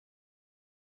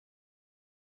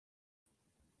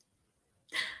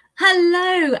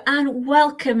Hello and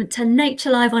welcome to Nature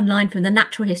Live Online from the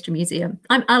Natural History Museum.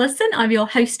 I'm Alison, I'm your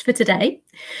host for today.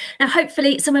 Now,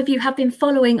 hopefully some of you have been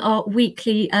following our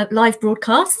weekly live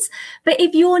broadcasts, but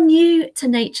if you're new to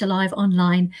Nature Live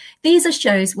Online, these are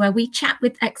shows where we chat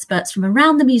with experts from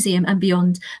around the museum and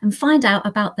beyond and find out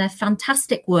about their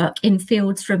fantastic work in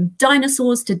fields from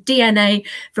dinosaurs to DNA,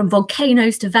 from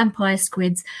volcanoes to vampire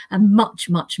squids, and much,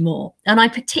 much more. And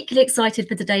I'm particularly excited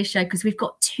for today's show because we've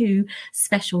got two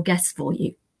special guests for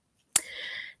you.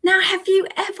 Now, have you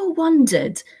ever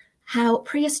wondered how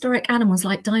prehistoric animals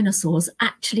like dinosaurs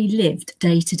actually lived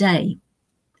day to day?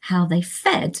 How they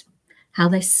fed, how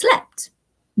they slept,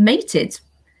 mated?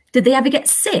 Did they ever get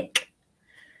sick?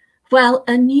 Well,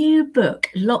 a new book,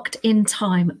 Locked in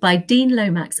Time, by Dean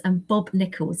Lomax and Bob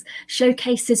Nicholls,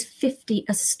 showcases 50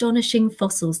 astonishing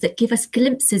fossils that give us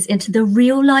glimpses into the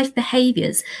real-life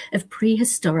behaviours of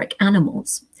prehistoric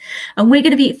animals. And we're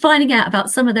going to be finding out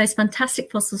about some of those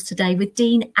fantastic fossils today with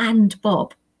Dean and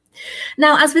Bob.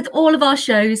 Now, as with all of our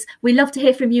shows, we love to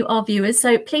hear from you, our viewers,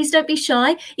 so please don't be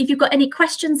shy. If you've got any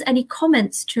questions, any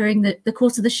comments during the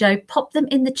course of the show, pop them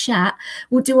in the chat.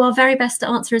 We'll do our very best to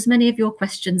answer as many of your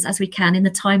questions as we can in the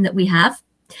time that we have.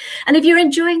 And if you're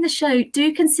enjoying the show,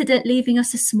 do consider leaving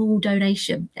us a small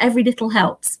donation. Every little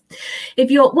helps.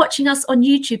 If you're watching us on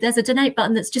YouTube, there's a donate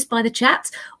button that's just by the chat,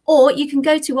 or you can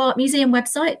go to our museum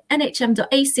website,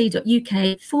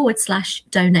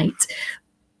 nhm.ac.uk/donate.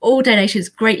 All donations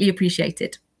greatly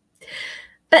appreciated.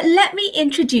 But let me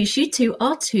introduce you to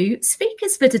our two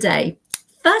speakers for today.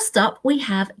 First up, we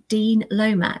have Dean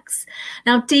Lomax.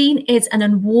 Now, Dean is an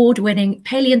award-winning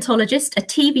paleontologist, a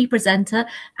TV presenter,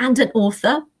 and an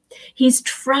author. He's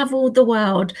travelled the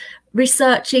world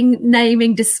researching,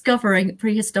 naming, discovering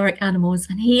prehistoric animals,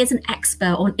 and he is an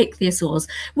expert on ichthyosaurs,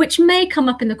 which may come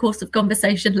up in the course of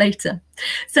conversation later.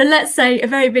 So let's say a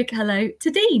very big hello to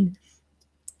Dean.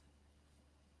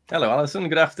 Hello, Alison.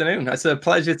 Good afternoon. It's a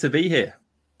pleasure to be here.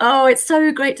 Oh, it's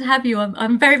so great to have you.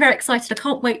 I'm very, very excited. I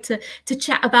can't wait to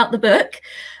chat about the book.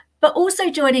 But also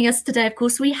joining us today, of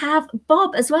course, we have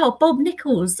Bob as well. Bob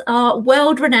Nicholls, our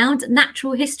world-renowned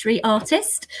natural history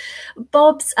artist.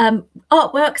 Bob's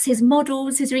artworks, his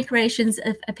models, his recreations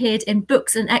have appeared in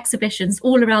books and exhibitions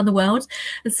all around the world.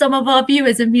 And some of our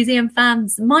viewers and museum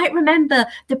fans might remember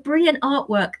the brilliant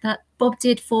artwork that Bob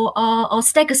did for our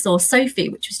stegosaur, Sophie,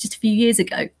 which was just a few years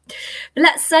ago. But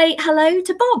let's say hello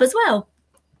to Bob as well.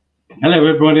 Hello,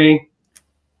 everybody.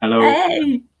 Hello.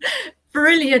 Hey.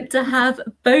 Brilliant to have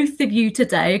both of you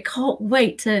today. I can't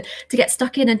wait to get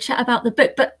stuck in and chat about the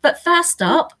book. But first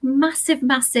up, massive,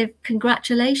 massive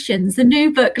congratulations. The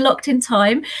new book, Locked in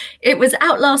Time. It was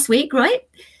out last week, right?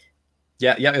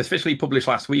 Yeah, it was officially published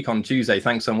last week on Tuesday.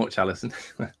 Thanks so much, Alison.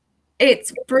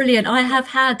 It's brilliant. I have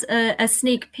had a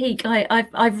sneak peek.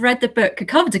 I've read the book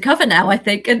cover to cover now, I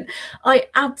think, and I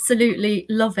absolutely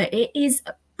love it. It is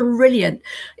brilliant.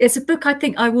 It's a book I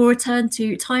think I will return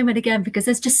to time and again because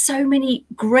there's just so many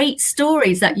great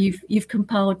stories that you've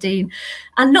compiled, Dean,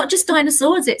 and not just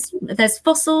dinosaurs. There's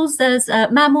fossils, there's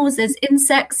mammals, there's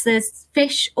insects, there's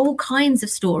fish, all kinds of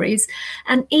stories,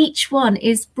 and each one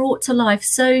is brought to life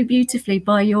so beautifully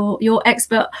by your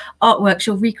expert artworks,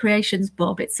 your recreations,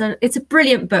 Bob. It's a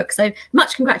brilliant book. So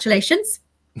much congratulations.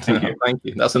 Thank you. Thank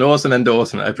you. That's an awesome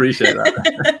endorsement. I appreciate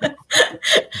that.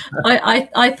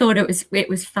 I thought it was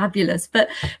fabulous. But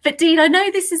Dean, I know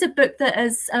this is a book that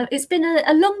has it's been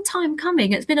a long time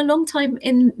coming. It's been a long time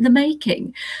in the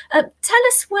making. Tell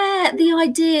us where the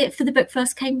idea for the book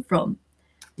first came from.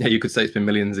 Yeah, you could say it's been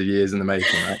millions of years in the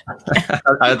making, right?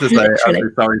 I had to say,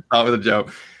 I'm sorry, start with a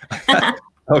joke.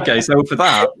 Okay, so for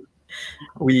that,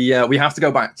 we have to go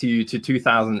back to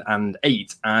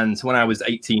 2008 and to when I was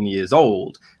 18 years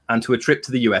old and to a trip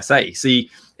to the USA. See,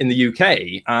 in the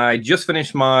UK, I just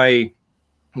finished my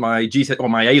GCSE or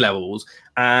my A levels,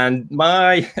 and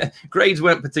my grades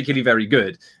weren't particularly very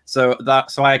good. So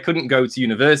I couldn't go to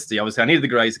university. Obviously, I needed the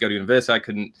grades to go to university. I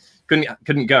couldn't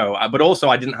go, but also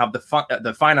I didn't have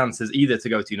the finances either to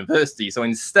go to university. So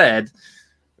instead,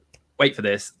 wait for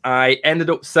this, I ended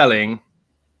up selling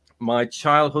my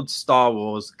childhood Star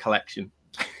Wars collection.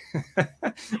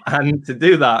 And to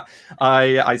do that,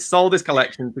 I sold this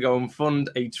collection to go and fund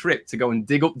a trip to go and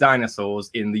dig up dinosaurs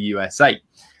in the USA.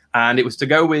 And it was to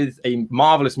go with a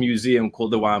marvelous museum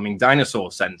called the Wyoming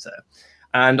Dinosaur Center.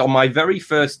 And on my very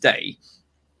first day,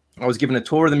 I was given a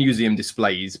tour of the museum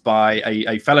displays by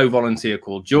a fellow volunteer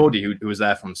called Geordie, who was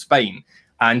there from Spain.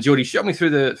 And Geordie showed me through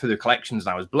the collections,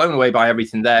 and I was blown away by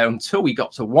everything there until we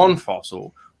got to one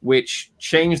fossil, which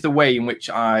changed the way in which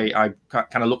I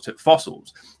kind of looked at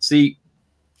fossils. See,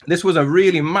 This was a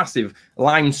really massive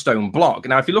limestone block.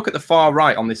 Now, if you look at the far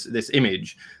right on this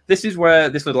image, this is where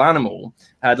this little animal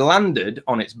had landed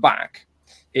on its back.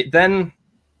 It then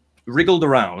wriggled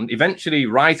around, eventually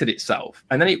righted itself,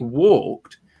 and then it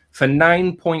walked for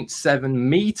 9.7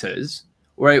 meters,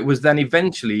 where it was then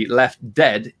eventually left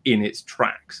dead in its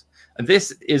tracks. And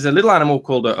this is a little animal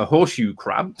called a horseshoe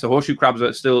crab. So horseshoe crabs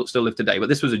are still live today, but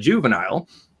this was a juvenile,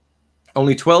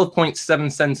 only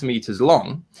 12.7 centimeters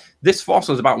long. This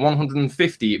fossil is about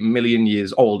 150 million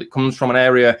years old. It comes from an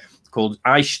area called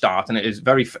Eichstatt, and it's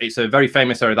a very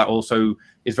famous area that also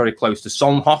is very close to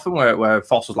Solnhofen, where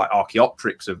fossils like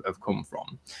Archaeopteryx have come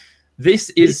from. This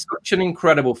is such an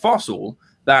incredible fossil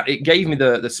that it gave me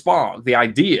the spark, the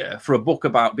idea for a book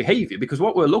about behavior, because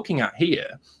what we're looking at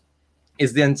here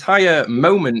is the entire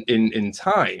moment in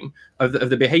time of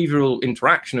the behavioral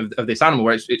interaction of this animal,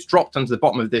 where it's dropped onto the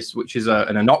bottom of this, which is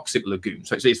an anoxic lagoon.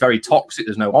 So it's very toxic.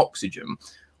 There's no oxygen.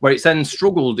 Where it's then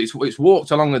struggled, it's walked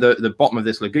along the bottom of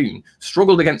this lagoon,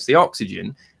 struggled against the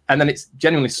oxygen, and then it's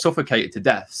genuinely suffocated to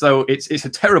death. So it's a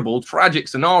terrible, tragic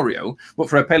scenario. But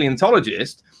for a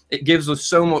paleontologist, it gives us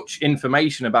so much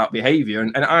information about behavior.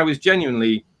 And I was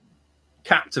genuinely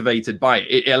captivated by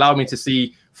it. It allowed me to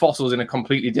see fossils in a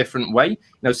completely different way.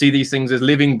 See these things as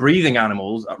living, breathing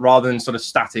animals rather than sort of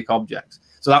static objects.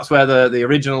 So that's where the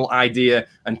original idea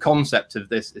and concept of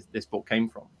this book came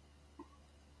from.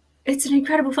 It's an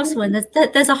incredible fossil, and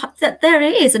there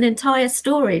it is, an entire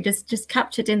story just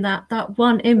captured in that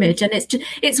one image, and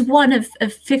it's one of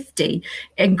 50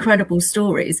 incredible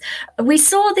stories. We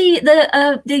saw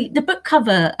the book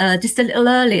cover just a little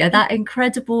earlier, that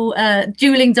incredible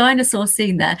dueling dinosaur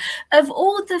scene there. Of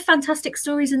all the fantastic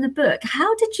stories in the book,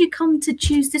 how did you come to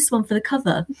choose this one for the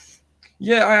cover?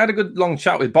 Yeah, I had a good long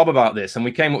chat with Bob about this, and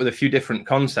we came up with a few different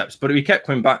concepts, but we kept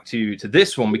coming back to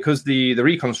this one because the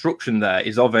reconstruction there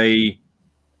is of a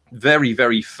very,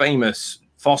 very famous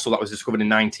fossil that was discovered in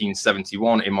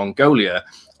 1971 in Mongolia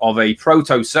of a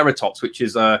protoceratops, which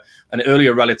is an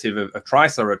earlier relative of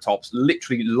triceratops,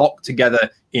 literally locked together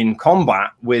in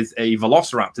combat with a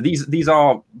velociraptor. These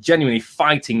are genuinely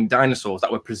fighting dinosaurs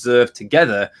that were preserved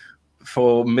together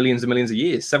for millions and millions of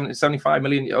years,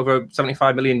 over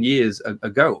 75 million years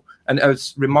ago, and a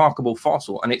remarkable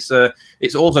fossil. And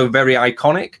it's also very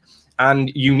iconic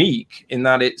and unique in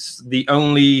that it's the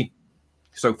only,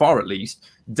 so far at least,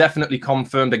 definitely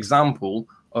confirmed example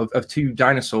of two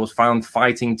dinosaurs found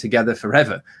fighting together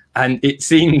forever. And it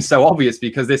seems so obvious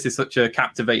because this is such a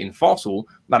captivating fossil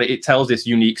that it tells this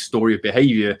unique story of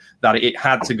behavior that it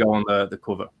had to go on the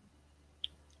cover.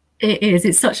 It is.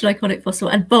 It's such an iconic fossil.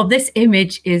 And Bob, this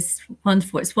image is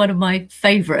wonderful. It's one of my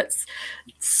favorites.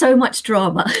 So much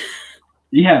drama.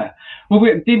 Yeah. Well,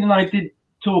 Dean and I did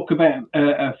talk about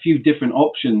a few different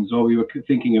options while we were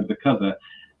thinking of the cover.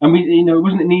 And it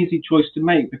wasn't an easy choice to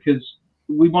make because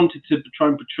we wanted to try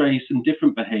and portray some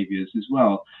different behaviors as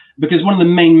well. Because one of the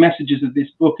main messages of this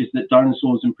book is that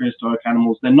dinosaurs and prehistoric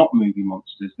animals, they're not movie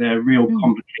monsters. They're real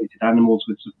complicated animals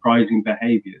with surprising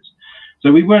behaviors.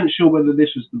 So we weren't sure whether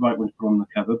this was the right one to put on the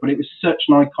cover, but it was such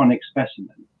an iconic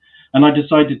specimen. And I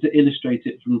decided to illustrate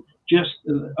it from just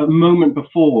a moment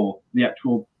before the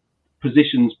actual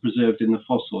positions preserved in the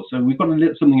fossil. So we've got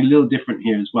something a little different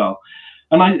here as well.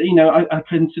 And I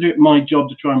consider it my job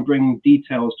to try and bring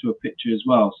details to a picture as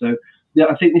well. So yeah,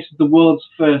 I think this is the world's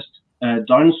first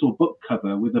dinosaur book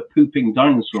cover with a pooping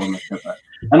dinosaur on the cover.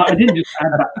 And I didn't just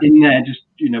add that in there just,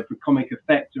 for comic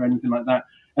effect or anything like that.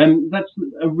 That's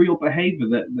a real behavior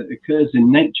that occurs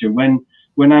in nature when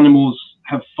animals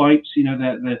have fights.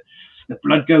 The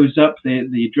blood goes up,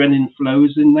 the adrenaline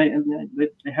flows, and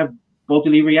they have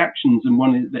bodily reactions. And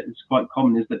one that is quite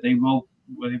common is that they will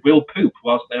poop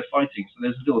whilst they're fighting. So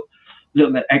there's a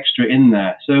little extra in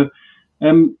there. So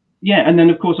yeah, and then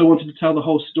of course I wanted to tell the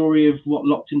whole story of what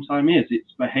locked in time is.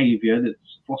 It's behavior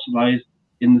that's fossilized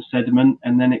in the sediment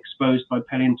and then exposed by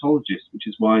paleontologists, which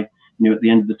is why at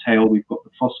the end of the tail we've got the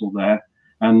fossil there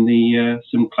and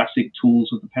some classic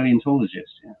tools of the paleontologist.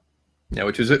 Yeah,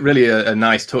 which was really a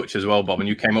nice touch as well, Bob. And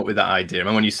you came up with that idea.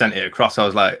 And when you sent it across, I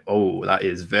was like, oh, that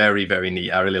is very, very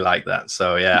neat. I really like that.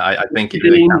 So yeah, I think it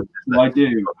really counts. I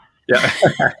do. Yeah.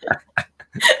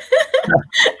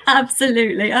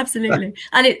 Absolutely, absolutely.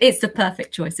 And it's the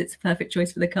perfect choice. It's a perfect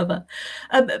choice for the cover.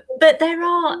 But there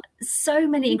are so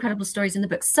many incredible stories in the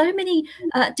book, so many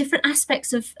different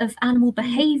aspects of animal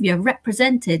behavior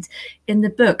represented in the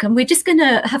book. And we're just going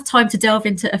to have time to delve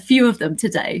into a few of them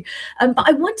today. But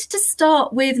I wanted to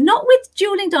start with, not with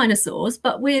dueling dinosaurs,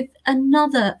 but with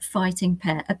another fighting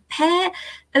pair, a pair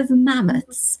of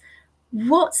mammoths.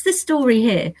 What's the story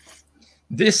here?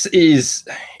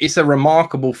 It's a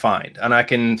remarkable find, and I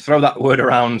can throw that word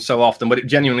around so often, but it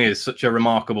genuinely is such a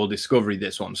remarkable discovery,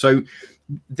 this one. So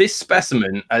this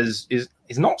specimen is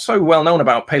not so well known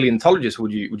about paleontologists,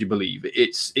 would you believe?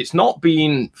 It's not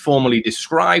been formally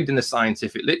described in the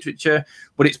scientific literature,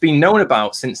 but it's been known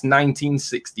about since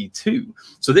 1962.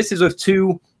 So this is of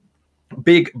two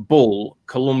big bull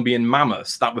Columbian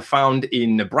mammoths that were found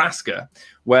in Nebraska,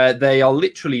 where they are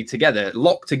literally together,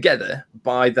 locked together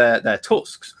by their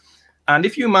tusks. And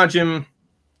if you imagine,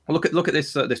 look at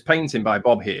this this painting by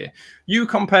Bob here. You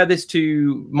compare this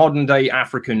to modern day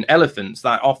African elephants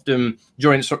that often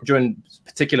during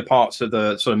particular parts of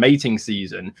the sort of mating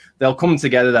season, they'll come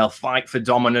together, they'll fight for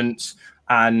dominance.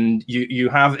 And you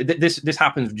have this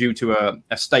happens due to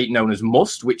a state known as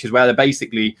must, which is where they're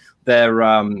basically their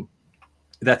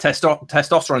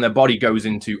testosterone in their body goes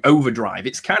into overdrive.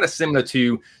 It's kind of similar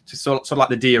to sort of like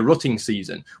the deer rutting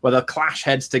season, where they'll clash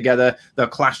heads together, they'll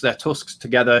clash their tusks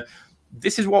together.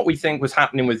 This is what we think was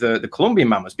happening with the Columbian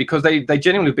mammoths, because they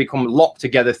genuinely become locked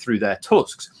together through their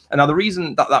tusks. And now the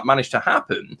reason that managed to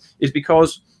happen is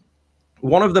because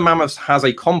one of the mammoths has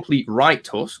a complete right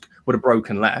tusk but a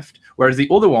broken left, whereas the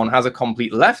other one has a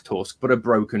complete left tusk but a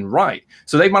broken right.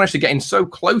 So they've managed to get in so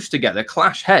close together,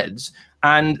 clash heads,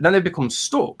 and then they become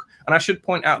stuck. And I should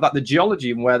point out that the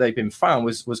geology and where they've been found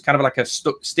was kind of like a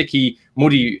sticky,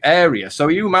 muddy area. So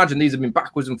you imagine these have been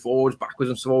backwards and forwards,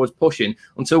 pushing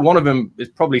until one of them is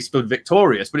probably stood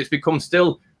victorious, but it's become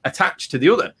still attached to the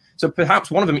other. So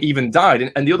perhaps one of them even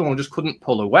died, and the other one just couldn't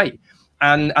pull away.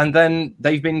 And then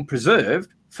they've been preserved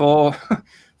for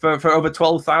for over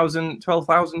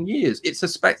 12,000 years. It's a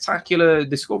spectacular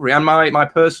discovery, and my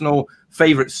personal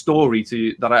favorite story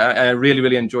that I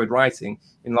really enjoyed writing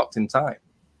in Locked in Time.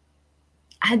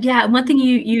 And yeah, one thing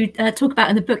you talk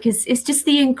about in the book is just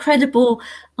the incredible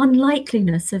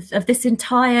unlikeliness of this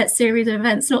entire series of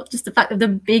events, not just the fact of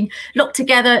them being locked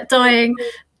together, dying,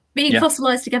 being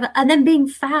fossilized together, and then being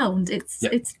found. It's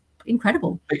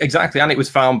incredible. Exactly, and it was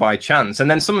found by chance. And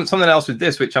then something else with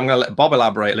this, which I'm going to let Bob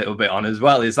elaborate a little bit on as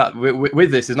well, is that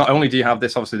with this is not only do you have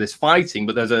this, obviously this fighting,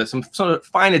 but there's some sort of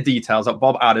finer details that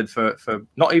Bob added for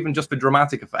not even just for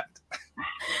dramatic effect.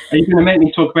 Are you going to make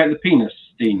me talk about the penis,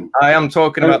 Dean? I am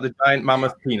talking about the giant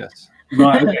mammoth penis.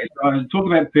 Right, okay. So I was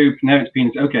talking about poop, now it's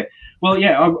penis. Okay. Well,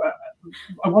 yeah,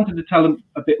 I wanted to tell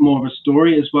a bit more of a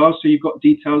story as well. So you've got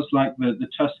details like the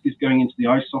tusk is going into the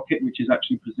eye socket, which is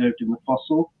actually preserved in the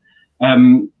fossil.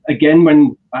 Again,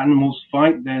 when animals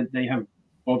fight, they have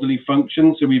bodily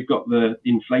function. So we've got the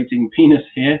inflating penis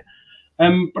here.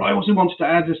 But I also wanted to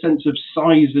add a sense of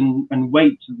size and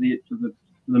weight to the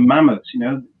mammoths. You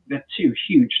know, they're two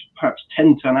huge, perhaps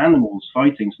 10-ton animals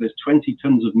fighting. So there's 20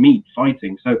 tons of meat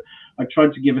fighting. So I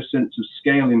tried to give a sense of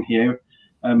scale in here.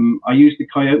 I used the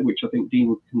coyote, which I think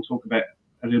Dean can talk about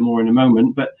a little more in a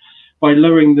moment. But by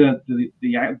lowering the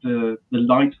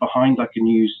light behind, I can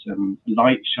use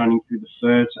light shining through the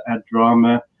fur to add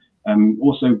drama.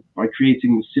 Also, by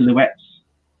creating the silhouettes,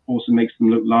 also makes them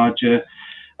look larger.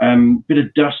 Bit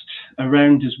of dust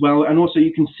around as well, and also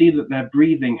you can see that they're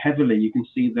breathing heavily. You can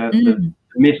see the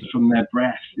mist from their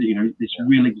breath. You know, this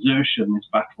real exertion, this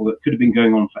battle that could have been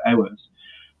going on for hours.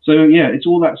 So yeah, it's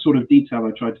all that sort of detail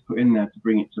I tried to put in there to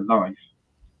bring it to life.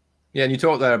 Yeah, and you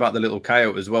talked there about the little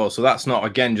coyote as well. So that's not,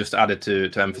 again, just added to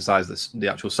emphasize the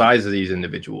actual size of these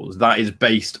individuals. That is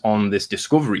based on this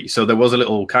discovery. So there was a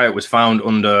little coyote was found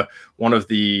under one of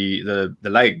the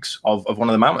legs of one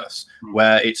of the mammoths,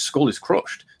 where its skull is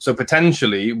crushed. So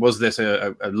potentially, was this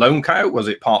a lone coyote? Was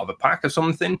it part of a pack or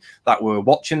something that were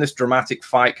watching this dramatic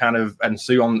fight kind of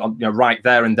ensue on right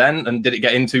there and then? And did it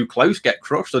get in too close, get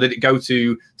crushed, or did it go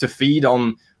to feed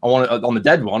on the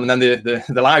dead one, and then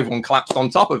the live one collapsed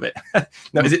on top of it?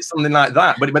 No, is it something like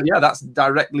that? But yeah, that's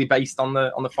directly based on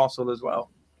the fossil as well.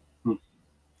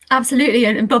 Absolutely,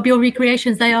 and Bob, your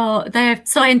recreations, they're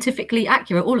scientifically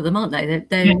accurate, all of them, aren't they?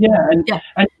 And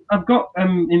I've got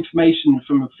information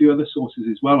from a few other sources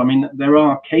as well. I mean, there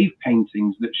are cave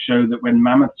paintings that show that when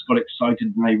mammoths got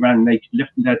excited and they ran, they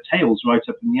lifted their tails right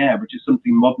up in the air, which is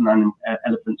something modern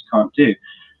elephants can't do.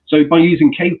 So by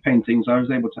using cave paintings, I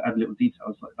was able to add little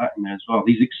details like that in there as well.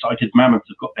 These excited mammoths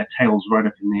have got their tails right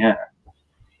up in the air.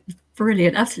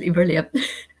 Brilliant, absolutely brilliant.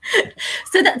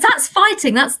 So that's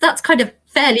fighting. That's kind of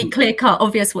fairly clear cut,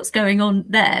 obvious what's going on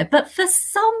there. But for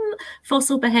some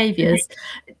fossil behaviours,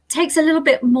 it takes a little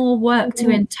bit more work to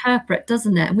interpret,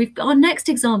 doesn't it? And our next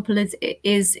example is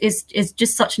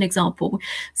just such an example.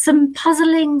 Some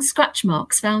puzzling scratch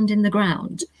marks found in the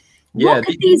ground. What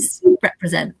could these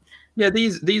represent? Yeah,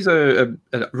 these are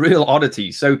real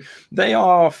oddities. So they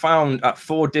are found at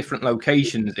 4 different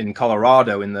locations in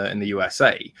Colorado in the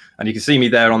USA, and you can see me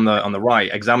there on the right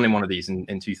examining one of these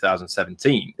in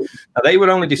 2017. Now, they were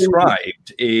only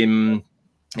described in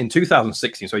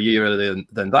 2016, so a year earlier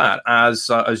than that,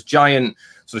 as giant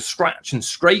sort of scratch and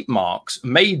scrape marks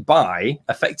made by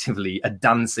effectively a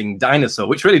dancing dinosaur,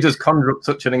 which really does conjure up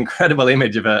such an incredible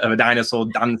image of a dinosaur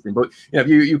dancing. But if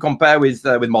you compare with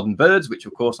modern birds, which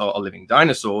of course are living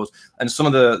dinosaurs, and some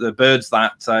of the birds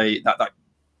that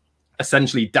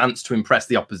essentially dance to impress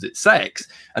the opposite sex,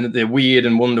 and that they're weird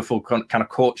and wonderful kind of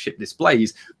courtship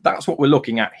displays, that's what we're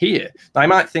looking at here. Now, I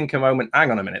might think a moment,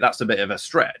 hang on a minute, that's a bit of a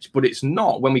stretch, but it's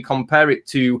not when we compare it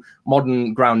to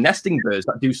modern ground nesting birds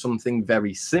that do something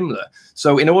very similar.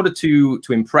 So in order to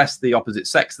impress the opposite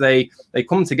sex, they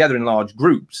come together in large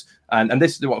groups, and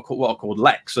this is what are called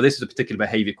leks. So this is a particular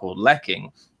behavior called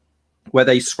lekking, where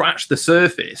they scratch the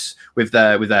surface with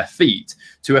their feet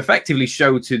to effectively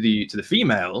show to the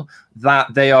female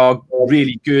that they are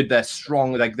really good, they're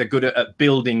strong, they're good at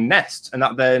building nests, and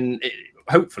that then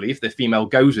hopefully, if the female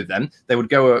goes with them, they would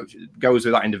goes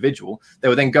with that individual, they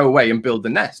would then go away and build the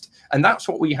nest. And that's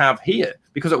what we have here,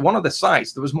 because at one of the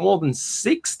sites there was more than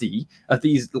 60 of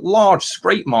these large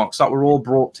scrape marks that were all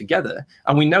brought together,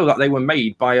 and we know that they were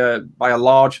made by a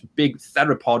large, big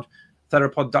theropod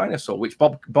dinosaur, which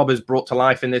Bob has brought to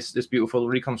life in this beautiful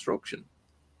reconstruction.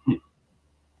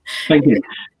 Thank you.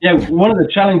 Yeah, one of the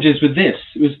challenges with this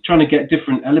was trying to get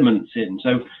different elements in.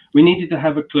 So we needed to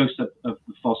have a close-up of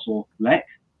the fossil lek.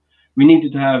 We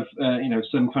needed to have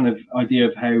some kind of idea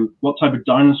of what type of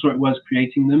dinosaur it was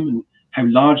creating them and how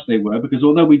large they were, because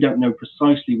although we don't know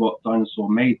precisely what dinosaur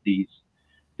made these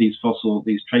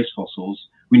trace fossils,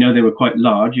 we know they were quite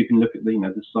large. You can look at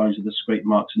the size of the scrape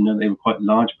marks and know they were quite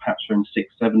large, perhaps around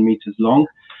 6-7 meters long.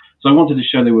 So I wanted to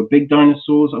show they were big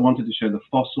dinosaurs. I wanted to show the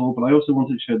fossil, but I also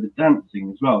wanted to show the dancing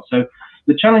as well. So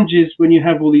the challenge is, when you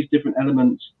have all these different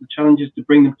elements, the challenge is to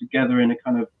bring them together in a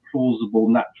kind of plausible,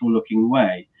 natural looking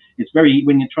way. It's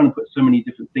when you're trying to put so many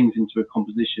different things into a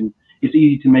composition, it's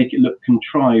easy to make it look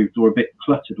contrived or a bit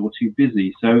cluttered or too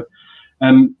busy. So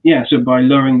so by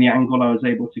lowering the angle, I was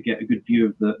able to get a good view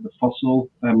of the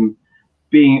fossil.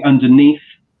 Being underneath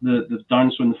the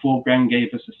dinosaur in the foreground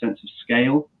gave us a sense of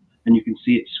scale, and you can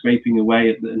see it scraping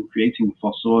away and creating the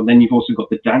fossil. And then you've also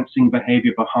got the dancing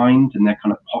behavior behind, and they're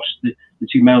kind of the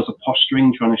 2 males are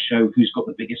posturing, trying to show who's got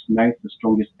the biggest mouth, the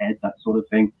strongest head, that sort of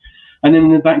thing. And then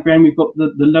in the background, we've got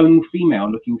the lone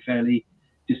female looking fairly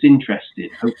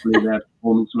disinterested. Hopefully their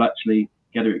performance will actually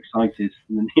get her excited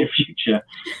in the near future.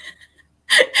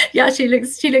 Yeah, she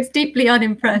looks deeply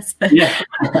unimpressed. But yeah.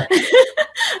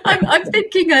 I'm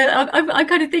thinking, I'm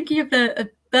kind of thinking of the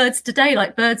birds today,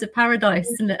 like birds of paradise,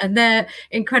 and their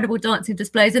incredible dancing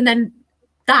displays, and then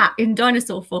that in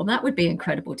dinosaur form. That would be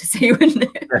incredible to see, wouldn't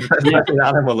it? Yeah, an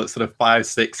animal that's sort of 5,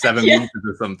 6, 7 meters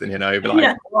or something, you'd be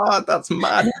like, "What? That's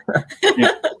mad."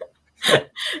 Yeah.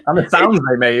 And the sounds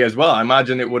they made as well, I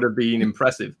imagine it would have been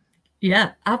impressive.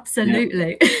 Yeah,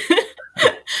 absolutely. Yeah.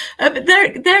 But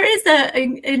there is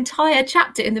an entire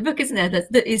chapter in the book, isn't there,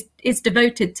 that is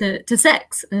devoted to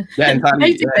sex,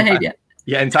 entirely, behaviour.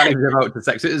 Yeah, entirely devoted to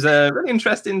sex. It was a really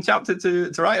interesting chapter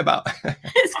to write about.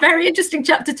 It's a very interesting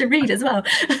chapter to read as well.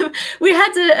 We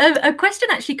had a question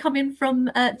actually coming from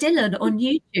Dylan on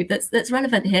YouTube that's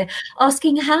relevant here,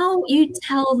 asking how you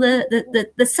tell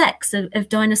the sex of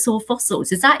dinosaur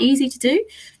fossils. Is that easy to do?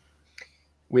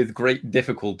 With great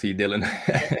difficulty, Dylan.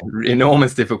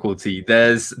 Enormous difficulty.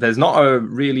 There's not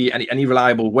really any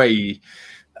reliable way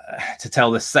to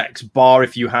tell the sex, bar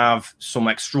if you have some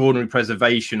extraordinary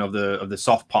preservation of the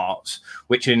soft parts,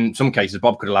 which in some cases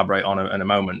Bob could elaborate on in a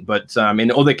moment. But in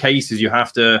other cases, you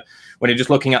have to, when you're just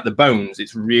looking at the bones,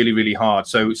 it's really, really hard.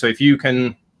 So if you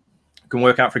can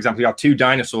work out, for example, you have 2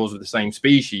 dinosaurs of the same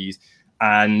species,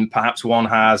 and perhaps one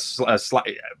has a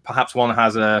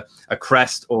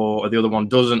crest, or the other one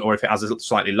doesn't, or if it has a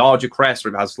slightly larger crest, or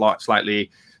if it has slightly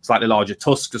larger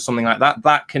tusks or something like that,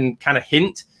 that can kind of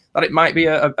hint that it might be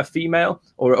a female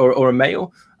or a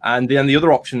male. And then the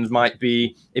other options might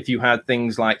be if you had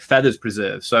things like feathers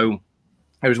preserved. So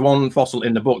there's one fossil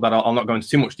in the book that I'll not go into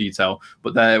too much detail,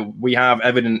 but there we have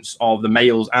evidence of the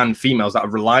males and females that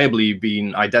have reliably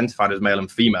been identified as male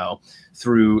and female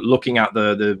through looking at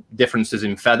the differences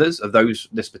in feathers of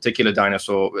this particular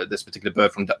dinosaur, this particular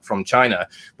bird from China,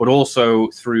 but also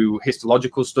through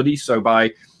histological studies. So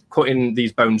by cutting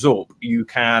these bones up, you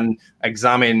can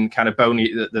examine kind of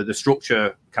the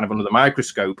structure kind of under the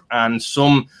microscope, and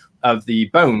some of the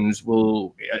bones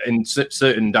will, in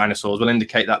certain dinosaurs, will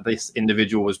indicate that this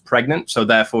individual was pregnant. So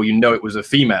therefore, it was a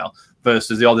female.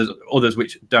 versus the others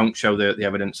which don't show the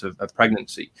evidence of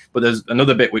pregnancy. But there's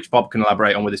another bit which Bob can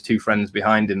elaborate on with his two friends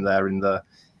behind him there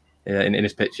in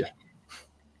his picture.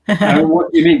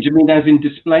 What do you mean? Do you mean as in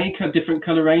display, different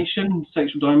coloration,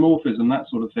 sexual dimorphism, that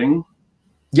sort of thing?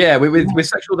 Yeah, with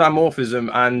sexual dimorphism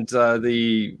and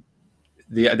the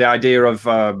idea of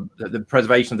the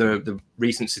preservation of the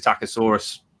recent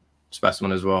Psittacosaurus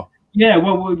specimen as well. Yeah,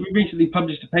 well, we recently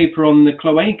published a paper on the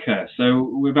cloaca, so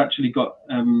we've actually got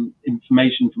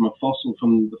information from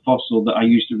the fossil that I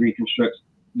used to reconstruct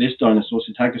this dinosaur,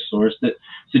 Psittacosaurus, that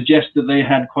suggests that they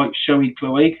had quite showy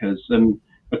cloacas.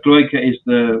 A cloaca is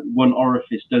the one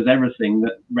orifice does everything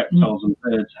that reptiles and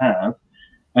birds have,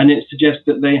 and it suggests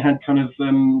that they had kind of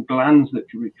glands that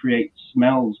could create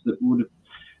smells that would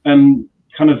have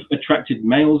kind of attracted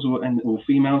males or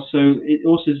females. So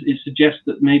it suggests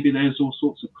that maybe there's all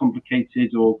sorts of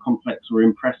complicated or complex or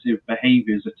impressive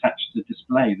behaviours attached to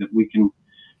display that we can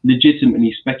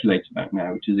legitimately speculate about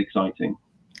now, which is exciting.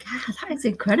 God, that is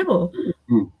incredible.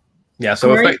 Yeah,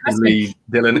 so very effectively,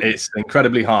 Dylan, it's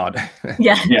incredibly hard.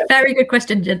 Yeah, very good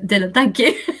question, Dylan. Thank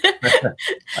you.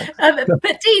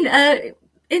 But Dean,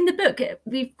 in the book,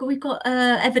 we've got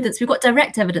evidence. We've got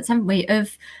direct evidence, haven't we,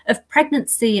 of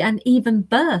pregnancy and even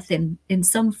birth in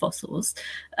some fossils.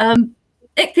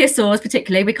 Ichthyosaurs,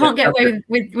 particularly, we can't get away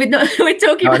with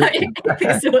talking about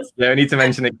ichthyosaurs. Yeah, we need to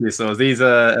mention ichthyosaurs. These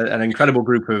are an incredible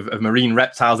group of marine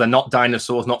reptiles. They're not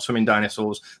dinosaurs, not swimming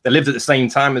dinosaurs. They lived at the same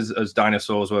time as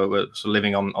dinosaurs were sort of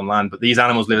living on land, but these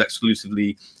animals live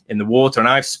exclusively in the water. And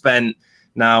I've spent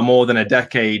now more than a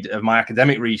decade of my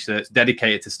academic research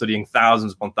dedicated to studying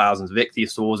thousands upon thousands of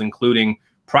ichthyosaurs, including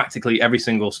practically every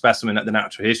single specimen at the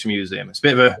Natural History Museum. It's a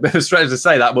bit of a stretch to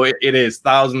say that, but it is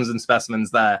thousands of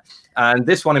specimens there. And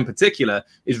this one in particular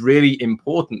is really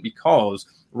important because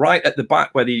right at the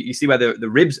back where you see where the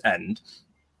ribs end,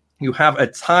 you have a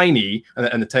tiny,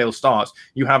 and the tail starts,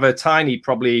 you have a tiny,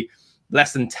 probably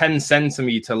less than 10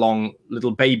 centimeter long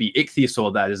little baby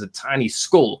ichthyosaur there. There's a tiny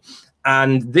skull.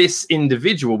 And this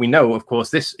individual, we know, of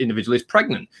course, this individual is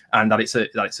pregnant and that it's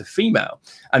a female.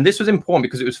 And this was important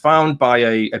because it was found by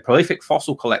a prolific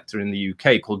fossil collector in the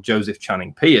UK called Joseph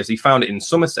Channing Pearce. He found it in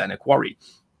Somerset in a quarry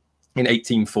in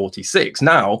 1846.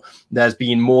 Now, there's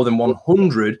been more than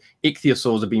 100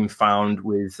 ichthyosaurs have been found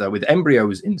with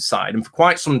embryos inside. And for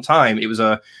quite some time, it was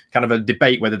a kind of a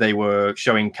debate whether they were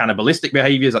showing cannibalistic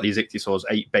behaviors, like these ichthyosaurs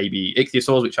ate baby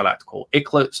ichthyosaurs, which I like to call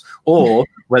ichlets, or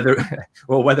whether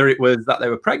it was that they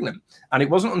were pregnant. And it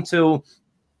wasn't until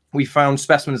we found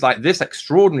specimens like this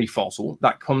extraordinary fossil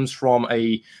that comes from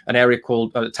a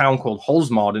town called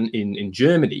Holzmarden in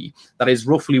Germany that is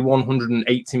roughly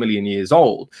 180 million years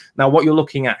old. Now, what you're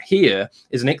looking at here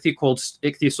is an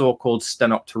ichthyosaur called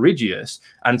Stenopterygius,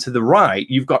 and to the right,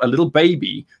 you've got a little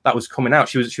baby that was coming out.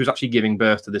 She was actually giving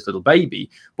birth to this little baby,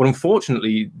 but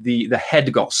unfortunately, the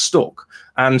head got stuck,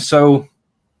 and so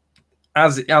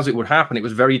as it would happen, it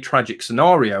was a very tragic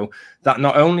scenario that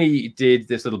not only did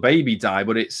this little baby die,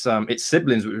 but its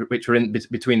siblings, which were in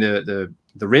between the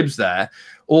ribs there,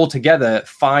 altogether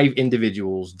 5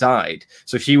 individuals died.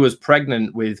 So she was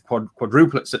pregnant with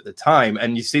quadruplets at the time,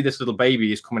 and you see this little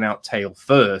baby is coming out tail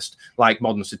first, like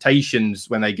modern cetaceans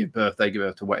when they give birth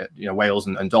to whales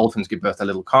and dolphins give birth to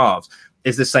little calves.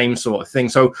 It's the same sort of thing.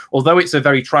 So although it's a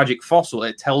very tragic fossil,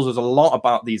 it tells us a lot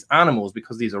about these animals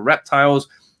because these are reptiles.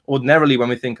 Ordinarily, when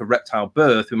we think of reptile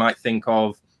birth, we might think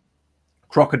of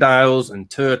crocodiles and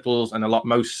turtles and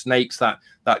most snakes that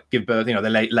give birth, they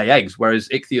lay eggs, whereas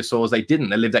ichthyosaurs, they didn't.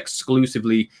 They lived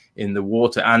exclusively in the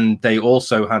water, and they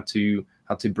also had to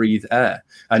breathe air.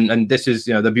 And this is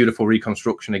the beautiful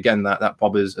reconstruction again that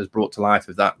Bob has brought to life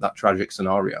of that tragic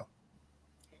scenario.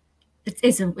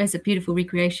 It's a beautiful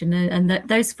recreation, and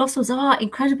those fossils are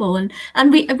incredible,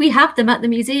 and we have them at the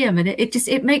museum, and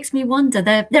it makes me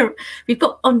wonder. We've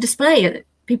got on display.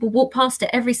 People walk past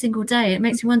it every single day. It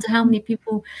makes me wonder how many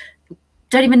people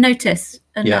don't even notice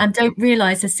and don't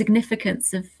realise the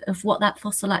significance of what that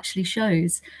fossil actually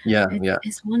shows.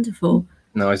 It's wonderful.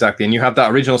 No, exactly. And you have that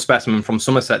original specimen from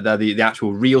Somerset there. The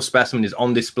actual real specimen is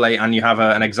on display, and you have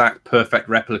an exact perfect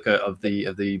replica of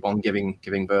the one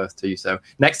giving birth to you. So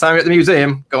next time you're at the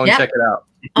museum, go and check it out.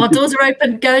 Our doors are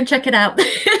open. Go and check it out.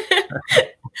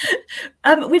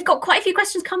 We've got quite a few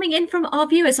questions coming in from our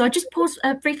viewers, so I just pause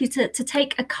briefly to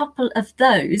take a couple of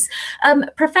those.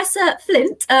 Professor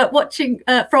Flint, watching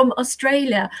from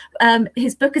Australia,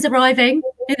 his book is arriving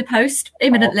in the post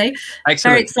imminently.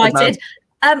 Excellent. Very excited.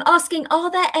 Asking, are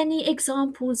there any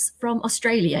examples from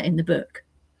Australia in the book?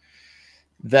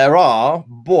 There are,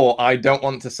 but I don't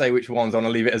want to say which ones. I want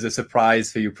to leave it as a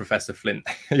surprise for you, Professor Flint.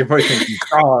 You're probably thinking,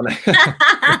 darn.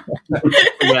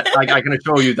 Yeah, I can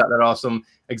assure you that there are some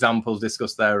examples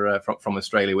discussed there from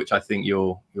Australia, which I think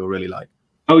you'll really like.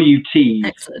 Oh, you tease.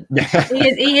 Excellent.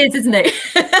 He is, isn't he?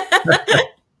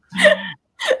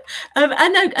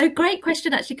 And a great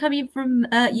question actually coming from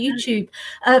YouTube,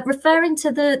 referring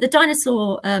to the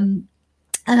dinosaur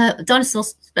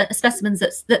specimens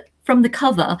that from the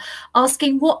cover,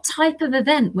 asking what type of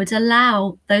event would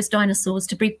allow those dinosaurs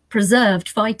to be preserved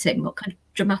fighting. What kind of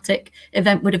dramatic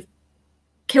event would have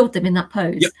killed them in that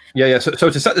pose? Yeah. So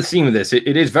to set the scene with this,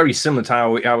 it is very similar to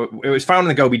how it was found in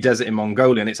the Gobi Desert in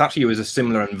Mongolia, and it was a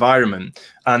similar environment.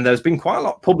 And there's been quite a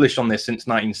lot published on this since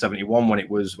 1971 when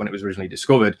it was originally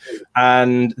discovered.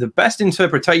 And the best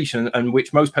interpretation, and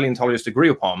which most paleontologists agree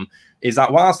upon, is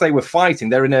that whilst they were fighting,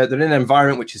 they're in an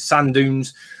environment which is sand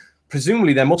dunes.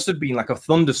 Presumably there must have been like a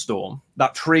thunderstorm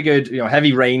that triggered,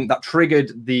 heavy rain that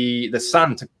triggered the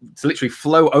sand to literally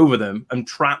flow over them and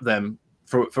trap them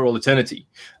for all eternity.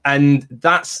 And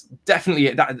that's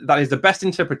definitely that is the best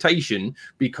interpretation,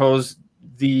 because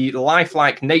the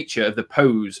lifelike nature of the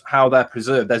pose, how they're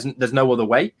preserved, there's no other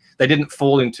way. They didn't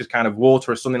fall into kind of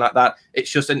water or something like that. It's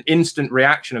just an instant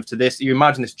reaction to this. You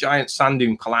imagine this giant sand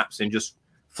dune collapsing, just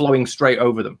flowing straight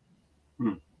over them.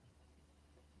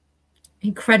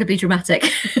 Incredibly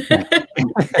dramatic.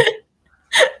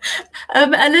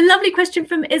 And a lovely question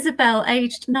from Isabel,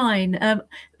 aged 9,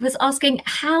 was asking,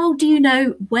 how do you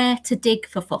know where to dig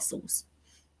for fossils?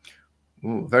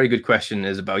 Ooh, very good question,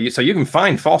 Isabel. So you can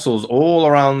find fossils all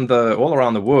around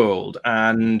the world,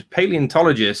 and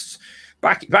paleontologists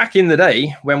back in the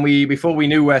day, before we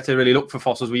knew where to really look for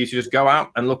fossils, we used to just go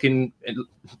out and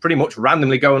pretty much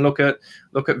randomly go and look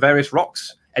at various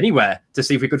rocks anywhere to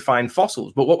see if we could find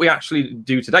fossils. But what we actually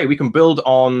do today, we can build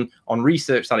on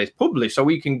research that is published. So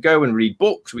we can go and read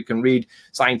books, we can read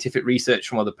scientific research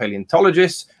from other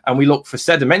paleontologists, and we look for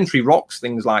sedimentary rocks,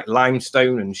 things like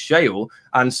limestone and shale.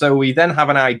 And so we then have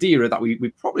an idea that we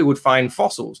probably would find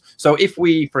fossils. So if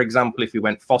we, for example, if we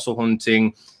went fossil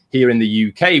hunting here in the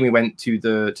UK, we went to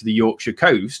the Yorkshire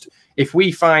coast, if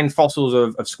we find fossils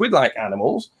of squid-like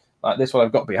animals, like this one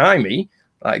I've got behind me,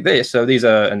 like this, so these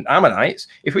are ammonites.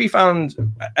 If we found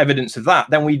evidence of that,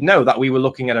 then we'd know that we were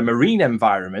looking at a marine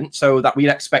environment, so that we'd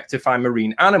expect to find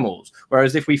marine animals.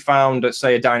 Whereas if we found, let's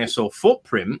say, a dinosaur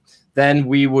footprint, then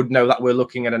we would know that we're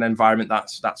looking at an environment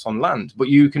that's on land. But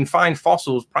you can find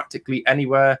fossils practically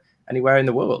anywhere in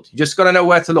the world. You just got to know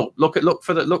where to look.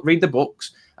 Read the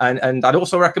books. And I'd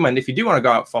also recommend, if you do want to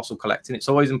go out fossil collecting, it's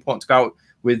always important to go out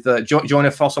with join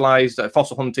a fossilized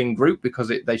fossil hunting group,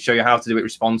 because they show you how to do it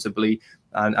responsibly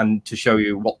and to show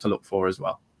you what to look for as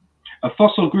well. A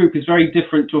fossil group is very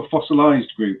different to a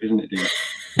fossilized group, isn't it, Dean?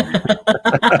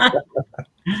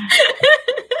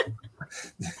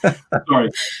 Sorry.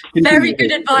 Very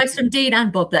good advice from Dean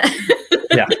and Bob there.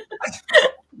 Yeah.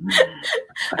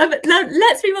 Now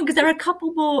let's move on, because there are a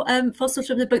couple more fossils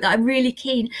from the book that I'm really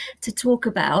keen to talk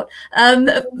about.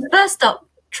 First up,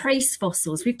 trace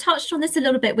fossils. We've touched on this a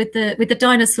little bit with the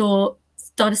dinosaurs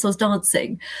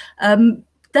dancing.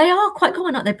 They are quite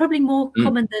common, aren't they? Probably more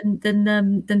common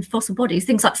than fossil bodies.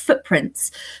 Things like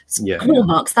footprints, claw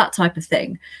marks, that type of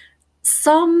thing.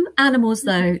 Some animals,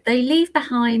 though, they leave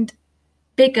behind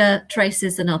bigger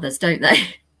traces than others, don't they?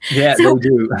 Yeah, so they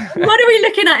do. What are we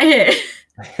looking at here?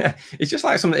 It's just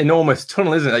like some enormous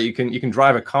tunnel, isn't it? That you can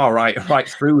drive a car right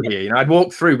through here. I'd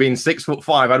walk through, being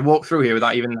 6'5", I'd walk through here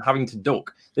without even having to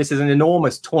duck. This is an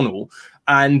enormous tunnel,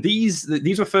 and these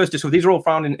were first discovered. These are all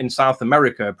found in South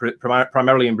America,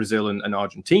 primarily in Brazil and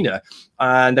Argentina,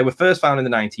 and they were first found in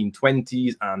the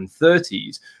 1920s and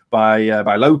 30s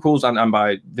by locals and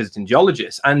by visiting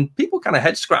geologists. And people kind of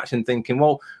head scratching, thinking,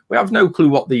 well, we have no clue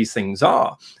what these things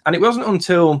are. And it wasn't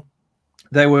until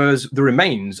there was the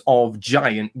remains of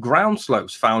giant ground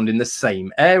sloths found in the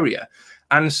same area.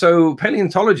 And so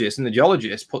paleontologists and the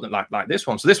geologists put them like this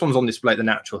one. So this one's on display at the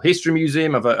Natural History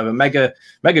Museum of a mega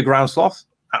ground sloth,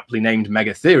 aptly named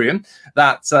Megatherium,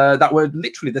 that were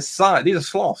literally the size. These are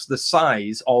sloths the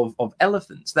size of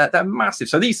elephants. They're massive.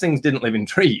 So these things didn't live in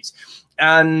trees.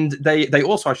 And they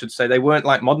also, I should say, they weren't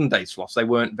like modern day sloths. They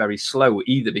weren't very slow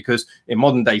either, because in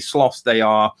modern day sloths,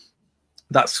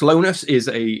 that slowness is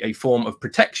a form of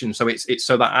protection. So it's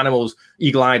so that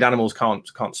eagle-eyed animals can't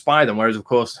spy them. Whereas, of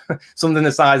course, something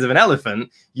the size of an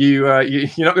elephant, you're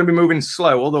not going to be moving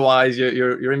slow. Otherwise,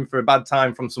 you're in for a bad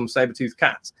time from some saber-toothed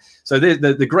cats. So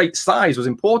the great size was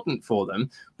important for them,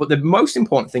 But the most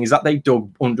important thing is that they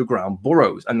dug underground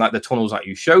burrows, and like the tunnels that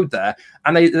you showed there.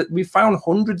 And we found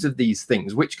hundreds of these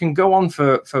things, which can go on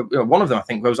for one of them, I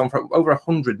think, goes on for over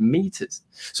 100 meters.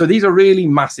 So these are really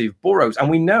massive burrows. And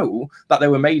we know that they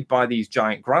were made by these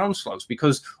giant ground sloths,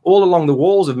 because all along the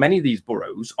walls of many of these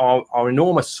burrows are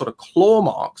enormous sort of claw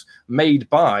marks made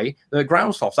by the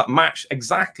ground sloths that match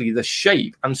exactly the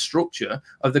shape and structure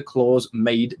of the claws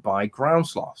made by ground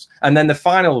sloths. And then the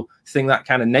final thing that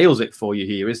kind of nails it for you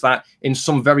here is that in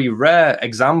some very rare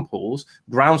examples,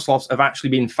 ground sloths have actually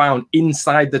been found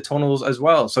inside the tunnels as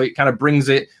well. So it kind of brings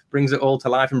it all to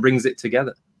life and brings it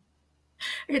together.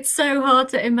 It's so hard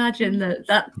to imagine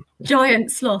that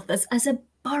giant sloth as a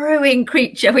burrowing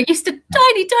creature. We're used to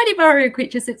tiny burrowing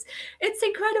creatures. It's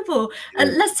incredible.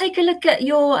 Let's take a look at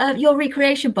your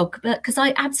recreation, Bob, because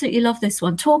I absolutely love this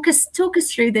one. Talk us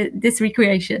through this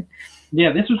recreation.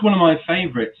 Yeah, this was one of my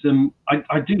favourites.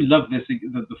 I do love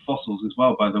the fossils as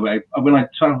well, by the way. When I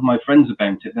tell my friends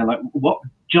about it, they're like, what,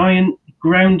 giant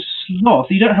ground sloth?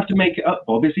 You don't have to make it up,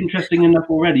 Bob. It's interesting enough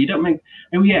already. You don't make,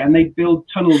 oh yeah, and they build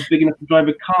tunnels big enough to drive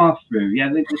a car through.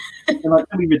 Yeah, they're like,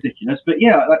 don't be ridiculous. But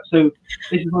yeah, so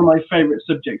this is one of my favourite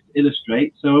subjects to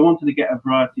illustrate. So I wanted to get a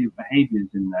variety of behaviours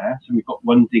in there. So we've got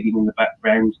one digging in the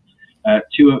background,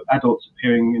 two adults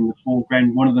appearing in the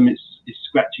foreground. One of them is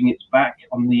scratching its back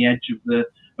on the edge of the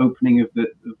opening of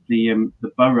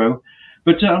the burrow.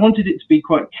 But I wanted it to be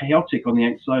quite chaotic on the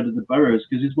outside of the burrows,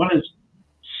 because as well as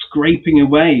scraping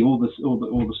away all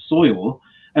the soil,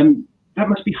 that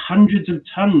must be hundreds of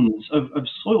tons of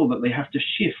soil that they have to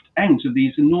shift out of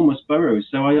these enormous burrows.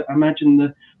 So I imagine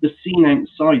the scene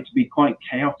outside to be quite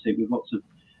chaotic, with lots of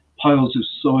piles of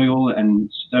soil and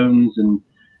stones and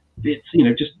bits,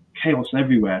 just chaos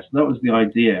everywhere. So that was the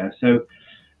idea. So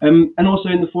and also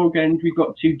in the foreground we've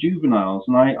got two juveniles,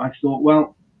 and I thought,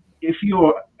 well, if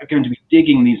you're going to be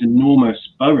digging these enormous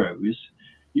burrows,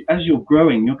 as you're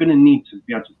growing, you're going to need to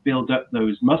be able to build up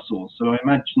those muscles. So I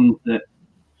imagined that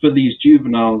for these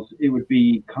juveniles, it would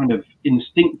be kind of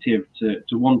instinctive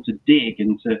to want to dig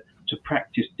and to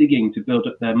practice digging to build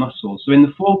up their muscles. So in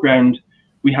the foreground,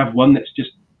 we have one that's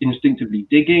just instinctively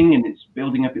digging, and it's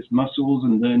building up its muscles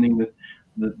and learning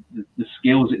the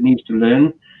skills it needs to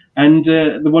learn. And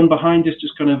the one behind us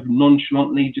just kind of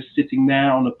nonchalantly just sitting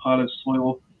there on a pile of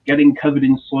soil, getting covered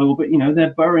in soil. But,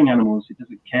 they're burrowing animals. It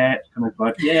doesn't care. It's kind of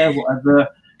like, yeah, whatever,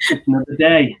 just another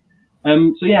day.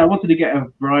 So, yeah, I wanted to get a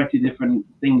variety of different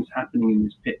things happening in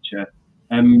this picture.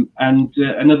 And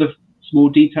another small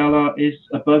detail is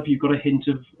above, you've got a hint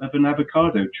of an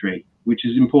avocado tree, which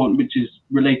is important, which is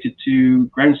related to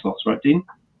ground sloths, right, Dean?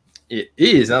 It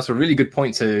is. That's a really good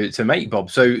point to make,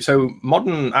 Bob. So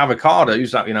modern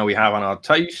avocados that we have on our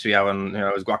toast, we have on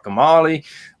as guacamole,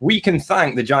 we can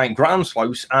thank the giant ground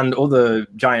sloths and other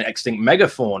giant extinct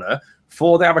megafauna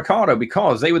for the avocado,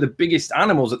 because they were the biggest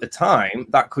animals at the time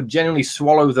that could genuinely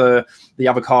swallow the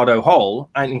avocado whole,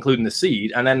 and including the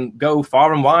seed, and then go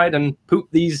far and wide and poop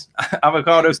these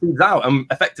avocado seeds out and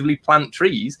effectively plant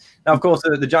trees. Now, of course,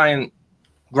 the giant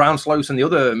ground sloths and the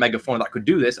other megafauna that could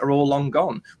do this are all long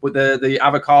gone, but the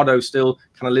avocado still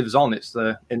kind of lives on. It's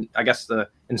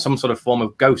in some sort of form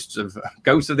of ghosts of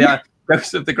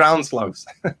the ground sloths.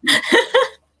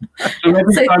 So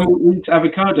every time we eat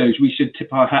avocados, we should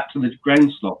tip our hat to the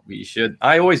ground sloth. We should.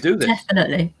 I always do this.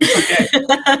 Definitely. Okay.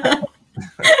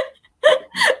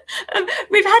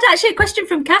 We've had actually a question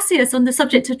from Cassius on the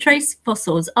subject of trace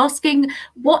fossils, asking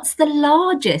what's the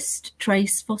largest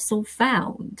trace fossil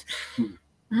found?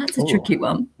 That's a tricky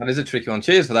one. That is a tricky one.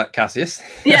 Cheers for that, Cassius.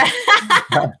 Yeah.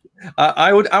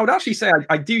 I would actually say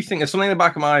I do think there's something in the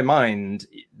back of my mind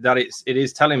that it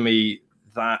is telling me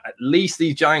that at least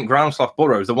these giant ground sloth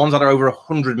burrows, the ones that are over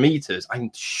 100 meters,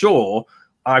 I'm sure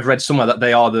I've read somewhere that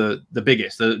they are the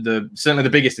biggest, certainly the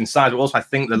biggest in size, but also I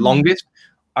think the longest.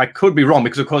 I could be wrong,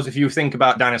 because of course if you think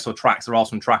about dinosaur tracks, there are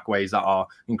some trackways that are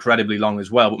incredibly long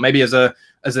as well. But maybe as a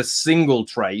single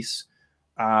trace,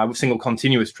 single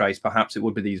continuous trace, perhaps it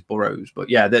would be these burrows. But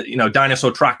yeah,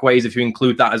 dinosaur trackways, if you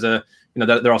include that as a,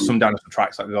 there are some dinosaur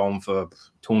tracks that go on for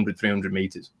 200, 300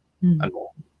 meters and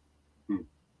more.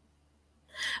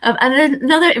 And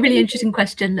another really interesting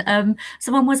question.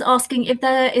 Someone was asking if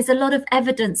there is a lot of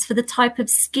evidence for the type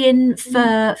of skin,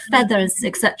 fur, feathers,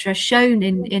 etc., shown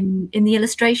in the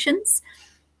illustrations.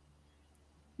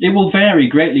 It will vary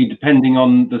greatly depending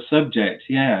on the subject.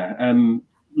 Yeah.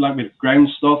 Like with ground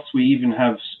sloths, we even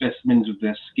have specimens of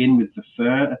their skin with the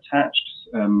fur attached.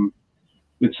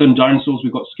 With some dinosaurs,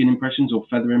 we've got skin impressions or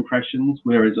feather impressions,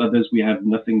 whereas others we have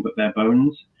nothing but their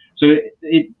bones. So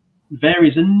it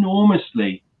varies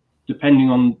enormously depending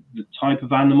on the type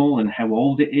of animal and how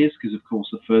old it is, because of course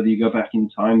the further you go back in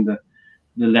time, the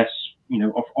the less,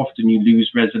 often you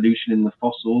lose resolution in the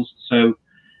fossils. So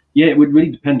yeah, it would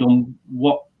really depend on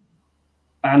what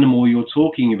animal you're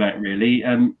talking about, really.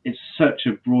 It's such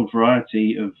a broad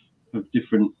variety of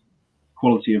different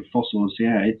quality of fossils.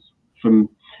 Yeah, it's from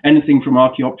anything from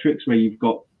Archaeopteryx, where you've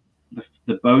got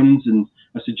the bones and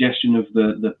a suggestion of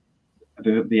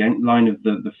the outline of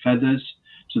the feathers,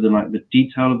 to the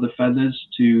detail of the feathers,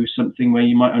 to something where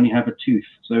you might only have a tooth.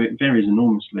 So it varies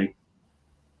enormously.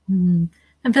 Mm.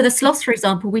 And for the sloths, for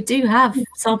example, we do have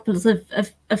samples of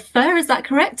fur, is that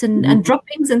correct? And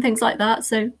droppings and things like that.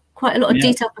 So quite a lot of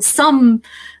detail for some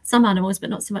animals, but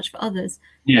not so much for others.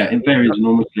 Yeah, it varies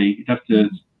enormously. You'd have to,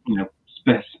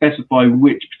 specify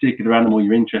which particular animal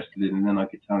you're interested in, and then I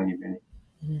could tell you,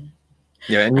 really.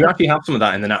 Yeah, and you actually have some of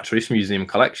that in the Natural History Museum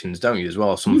collections, don't you, as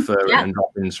well? Some fur and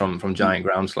droppings from giant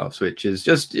ground sloths, which is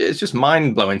just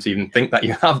mind blowing to even think that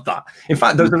you have that. In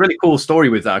fact, there's a really cool story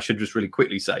with that. I should just really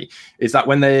quickly say is that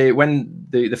when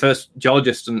the first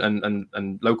geologists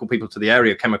and local people to the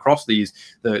area came across the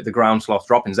ground sloth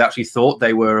droppings, they actually thought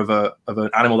they were of an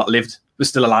animal that was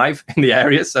still alive in the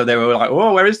area. So they were like,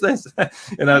 "Oh, where is this?"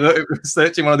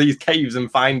 Searching one of these caves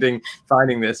and finding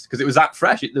this, because it was that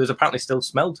fresh. There was apparently still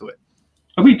smell to it.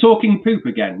 Are we talking poop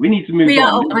again? We need to move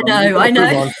on. I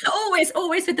know.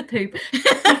 Always with the poop.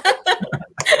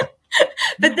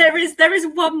 But there is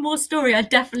one more story I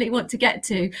definitely want to get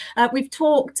to. We've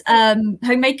talked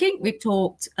homemaking, we've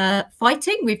talked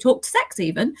fighting, we've talked sex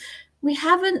even. We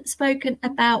haven't spoken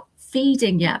about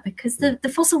feeding yet, because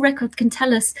the fossil record can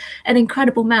tell us an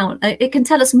incredible amount. It can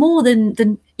tell us more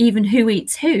than even who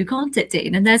eats who, can't it,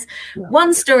 Dean? And there's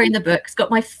one story in the book. It's got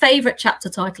my favourite chapter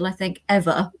title, I think,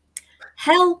 ever.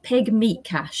 Hell Pig Meat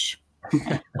Cache.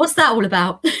 What's that all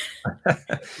about?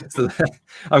 So,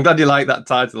 I'm glad you like that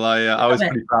title. I was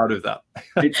pretty proud of that.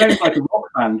 It sounds like a rock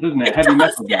band, doesn't it? Heavy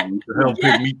metal band. Hell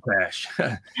Pig Meat Cache.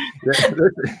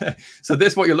 So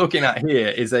what you're looking at here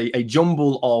is a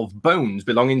jumble of bones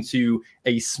belonging to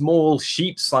a small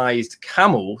sheep-sized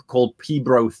camel called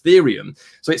Pebrotherium.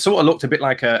 So it sort of looked a bit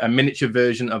like a miniature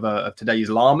version of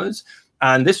today's llamas.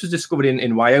 And this was discovered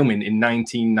in Wyoming in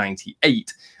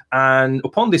 1998. And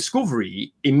upon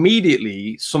discovery,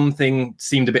 immediately something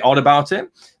seemed a bit odd about it.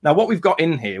 Now, what we've got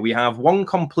in here, we have one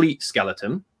complete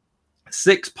skeleton,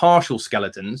 6 partial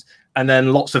skeletons, and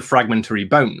then lots of fragmentary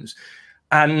bones.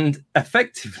 And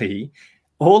effectively,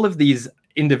 all of these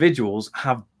individuals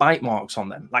have bite marks on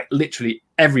them, like literally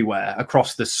everywhere,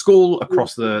 across the skull,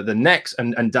 across the necks,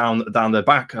 and down the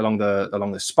back along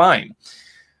the spine.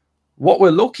 What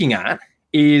we're looking at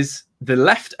is the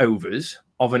leftovers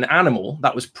of an animal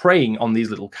that was preying on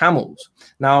these little camels.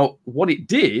 Now, what it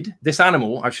did, this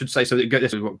animal, I should say, so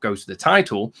this is what goes to the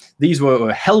title, these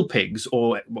were hell pigs,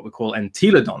 or what we call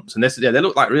entelodonts. And they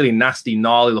look like really nasty,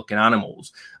 gnarly looking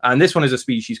animals. And this one is a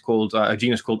species called, a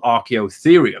genus called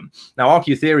Archaeotherium. Now,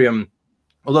 Archaeotherium,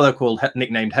 although they're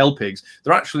nicknamed hell pigs,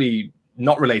 they're actually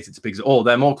not related to pigs at all.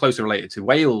 They're more closely related to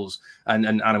whales and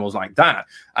animals like that.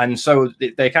 And so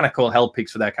they kind of call hell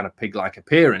pigs for their kind of pig-like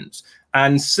appearance.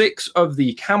 And 6 of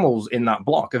the camels in that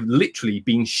block have literally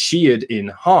been sheared in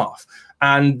half.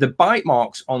 And the bite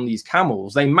marks on these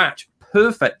camels, they match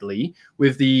perfectly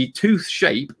with the tooth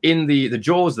shape in the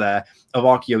jaws there of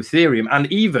Archaeotherium,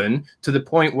 and even to the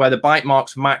point where the bite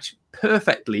marks match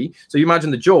perfectly. So you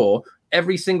imagine the jaw,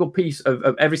 every single piece of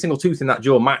every single tooth in that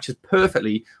jaw matches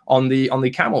perfectly on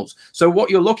the camels. So what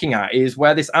you're looking at is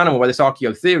where this animal, where this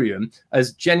Archaeotherium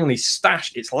has genuinely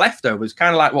stashed its leftovers,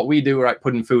 kind of like what we do, like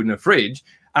putting food in a fridge.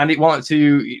 And it wanted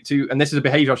to, and this is a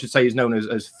behavior I should say is known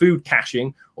as food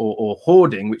caching or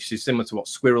hoarding, which is similar to what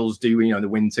squirrels do, in the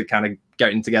winter, kind of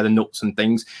getting together nuts and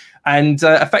things. And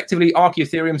effectively,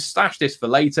 Archaeotherium stashed this for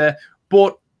later,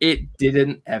 but it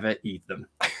didn't ever eat them.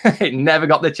 It never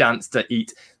got the chance to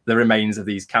eat the remains of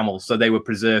these camels. So they were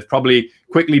preserved, probably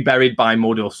quickly buried by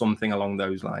mud or something along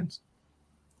those lines.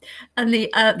 And the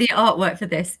artwork for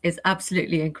this is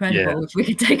absolutely incredible. If we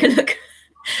could take a look.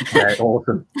 Yeah,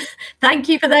 awesome. Thank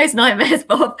you for those nightmares,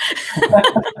 Bob.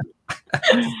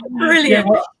 Brilliant. Yeah,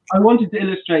 well, I wanted to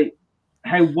illustrate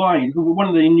how wide. One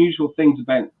of the unusual things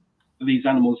about these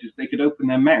animals is they could open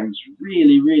their mouths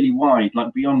really, really wide,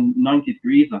 like beyond 90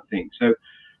 degrees, I think. So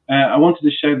I wanted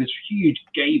to show this huge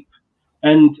gape.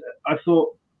 And I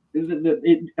thought,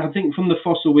 I think from the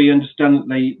fossil we understand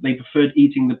that they preferred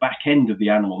eating the back end of the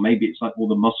animal. Maybe it's like all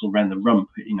the muscle around the rump,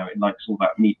 it likes all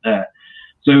that meat there.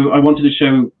 So I wanted to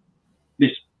show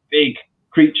this big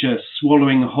creature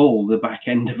swallowing whole the back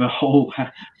end of a whole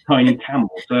tiny camel.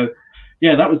 So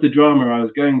yeah, that was the drama I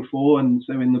was going for. And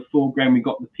so in the foreground we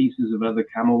got the pieces of other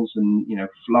camels and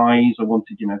flies. I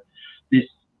wanted this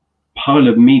pile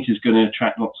of meat is going to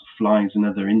attract lots of flies and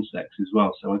other insects as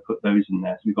well. So I put those in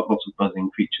there. So we've got lots of buzzing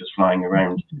creatures flying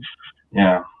around.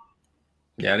 Yeah.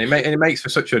 Yeah, and it makes for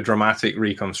such a dramatic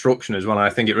reconstruction as well. And I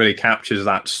think it really captures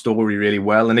that story really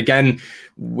well. And again,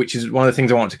 which is one of the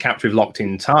things I want to capture with Locked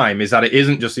in Time, is that it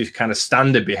isn't just these kind of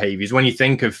standard behaviors. When you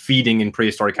think of feeding in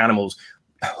prehistoric animals,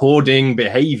 hoarding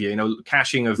behavior, you know,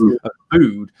 caching of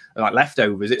food, like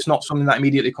leftovers, it's not something that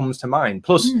immediately comes to mind.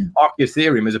 Plus,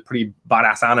 Archaeotherium is a pretty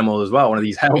badass animal as well, one of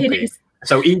these healthy.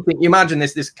 So imagine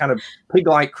this kind of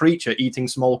pig-like creature eating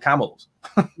small camels.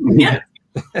 Yeah.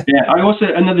 Yeah, I also,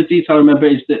 another detail I remember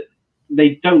is that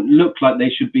they don't look like they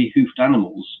should be hoofed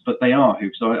animals, but they are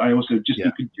hoofed. So I also just,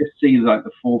 you could just see like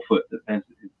the forefoot that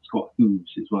it's got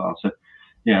hooves as well. So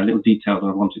yeah, a little detail that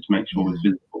I wanted to make sure was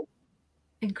visible.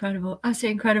 Incredible,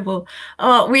 absolutely incredible.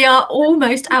 Oh, we are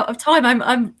almost out of time.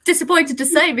 I'm disappointed to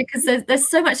say, because there's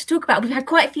so much to talk about. We've had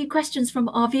quite a few questions from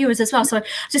our viewers as well, so I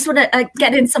just want to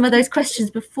get in some of those questions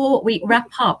before we wrap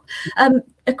up.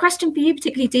 A question for you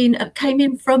particularly, Dean, came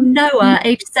in from Noah,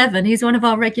 age 7. He's one of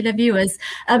our regular viewers.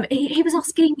 He was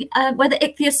asking whether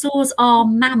ichthyosaurs are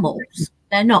mammals.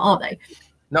 They're not, are they?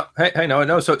 No, hey,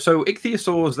 no. So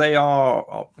ichthyosaurs, they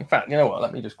are. In fact, you know what?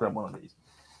 Let me just grab one of these.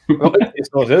 Well,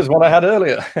 ichthyosaurs is what I had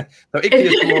earlier. So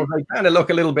ichthyosaurs, they kind of look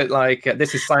a little bit like,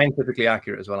 this is scientifically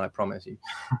accurate as well, I promise you.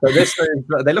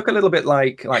 So they look a little bit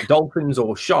like dolphins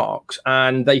or sharks,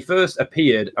 and they first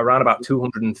appeared around about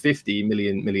 250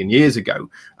 million years ago.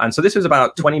 And so this was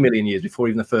about 20 million years before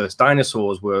even the first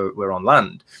dinosaurs were on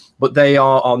land. But they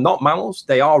are not mammals,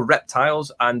 they are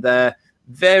reptiles, and they're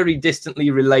very distantly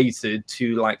related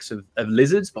to likes of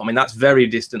lizards. But I mean, that's very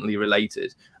distantly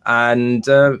related. And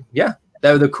yeah.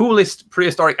 They're the coolest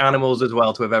prehistoric animals as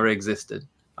well to have ever existed.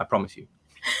 I promise you.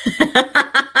 But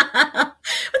that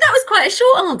was quite a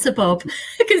short answer, Bob,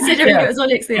 considering it was on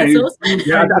ichthyosaurs.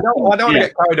 Yeah, I don't want to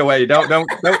get carried away. Don't.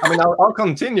 I mean, I'll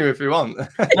continue if you want. No.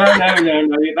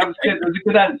 That was good. That was a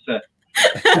good answer.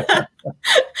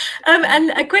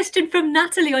 And a question from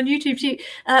Natalie on YouTube. She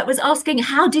was asking,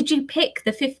 how did you pick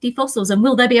the 50 fossils, and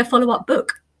will there be a follow-up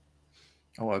book?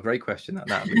 Oh, a great question,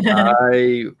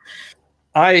 Natalie.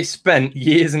 I spent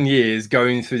years and years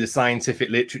going through the scientific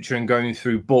literature and going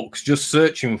through books, just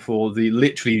searching for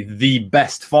literally the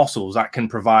best fossils that can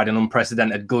provide an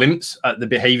unprecedented glimpse at the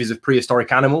behaviors of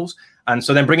prehistoric animals. And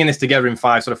so then bringing this together in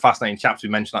 5 sort of fascinating chapters. We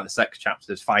mentioned like the sex chapter,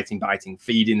 there's fighting, biting,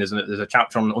 feeding. There's a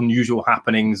chapter on unusual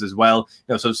happenings as well.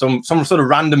 You know, so some sort of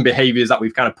random behaviors that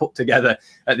we've kind of put together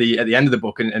at the end of the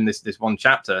book in this one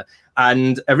chapter.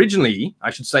 And originally,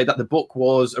 I should say that the book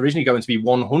was originally going to be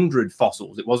 100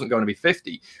 fossils. It wasn't going to be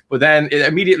 50. But then it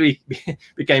immediately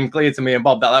became clear to me and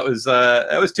Bob that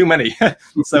that was too many.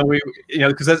 So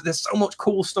because there's so much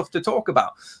cool stuff to talk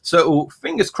about. So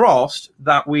fingers crossed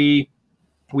that we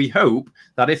hope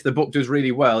that if the book does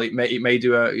really well, it may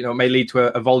lead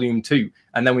to a volume 2,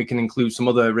 and then we can include some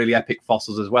other really epic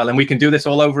fossils as well, and we can do this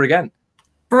all over again.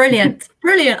 Brilliant.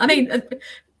 I mean,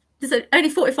 there's only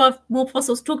 45 more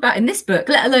fossils to talk about in this book,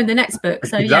 let alone the next book.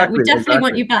 So yeah, we definitely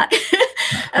want you back.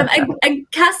 and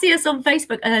Cassius on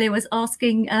Facebook earlier was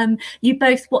asking you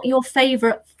both what your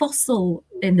favourite fossil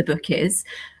in the book is,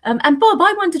 and Bob,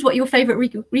 I wondered what your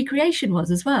favourite recreation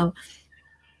was as well.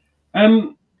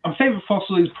 My favourite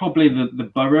fossil is probably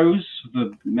the burrows,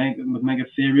 the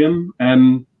Megatherium.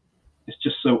 It's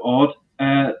just so odd.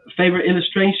 Favourite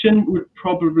illustration would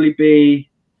probably be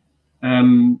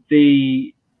in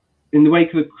the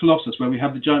wake of the Colossus, where we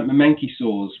have the giant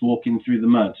mamenchisaurs walking through the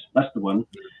mud. That's the one.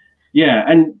 Yeah,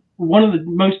 and one of the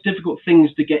most difficult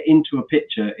things to get into a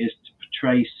picture is to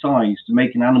portray size, to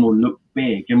make an animal look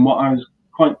big. And what I was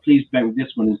quite pleased about with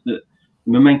this one is that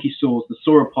the mamenchisaurs, the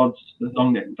sauropods, the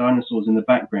long-necked dinosaurs in the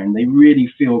background, they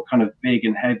really feel kind of big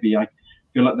and heavy. I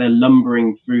feel like they're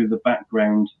lumbering through the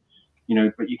background,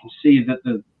 but you can see that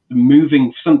the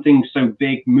moving something so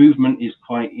big, movement is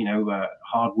quite,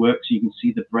 hard work. So you can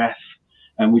see the breath,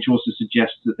 which also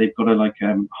suggests that they've got a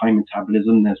high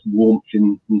metabolism. There's warmth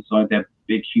inside their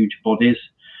big, huge bodies.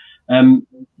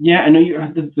 Yeah, and you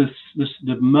have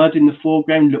the mud in the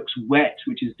foreground looks wet,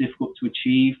 which is difficult to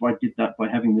achieve. I did that by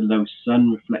having the low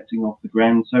sun reflecting off the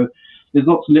ground. So there's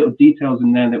lots of little details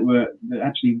in there that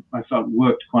actually I felt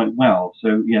worked quite well.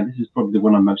 So yeah, this is probably the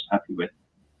one I'm most happy with.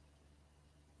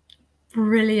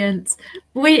 Brilliant.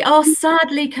 We are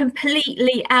sadly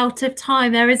completely out of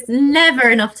time. There is never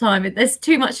enough time. There's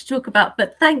too much to talk about,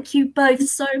 but thank you both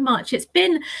so much. It's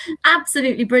been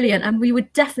absolutely brilliant, and we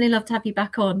would definitely love to have you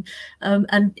back on.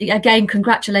 And again,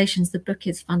 congratulations. The book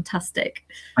is fantastic.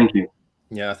 Thank you.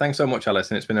 Yeah, thanks so much,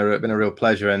 Alison. It's been a real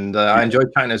pleasure, and I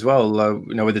enjoyed chatting as well,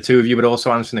 with the two of you, but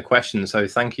also answering the questions. So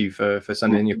thank you for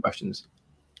sending in your questions.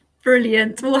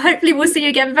 Brilliant. Well, hopefully we'll see you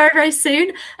again very, very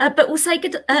soon. But we'll say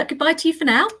goodbye to you for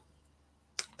now.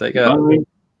 Take care. Bye.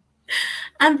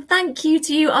 And thank you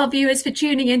to you, our viewers, for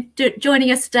tuning in, joining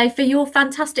us today, for your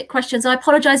fantastic questions. I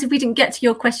apologise if we didn't get to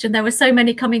your question. There were so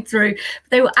many coming through.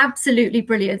 But they were absolutely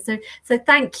brilliant. So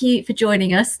thank you for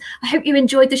joining us. I hope you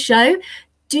enjoyed the show.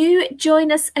 Do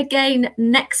join us again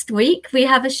next week. We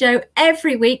have a show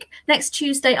every week. Next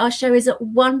Tuesday, our show is at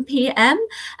 1 p.m.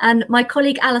 And my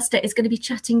colleague Alistair is going to be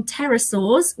chatting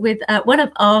pterosaurs with one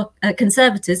of our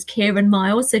conservators, Kieran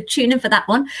Miles. So tune in for that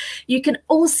one. You can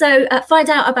also find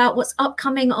out about what's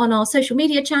upcoming on our social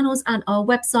media channels and our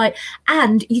website.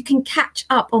 And you can catch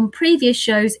up on previous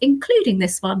shows, including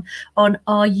this one, on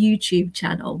our YouTube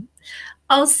channel.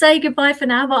 I'll say goodbye for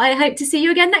now, but I hope to see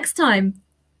you again next time.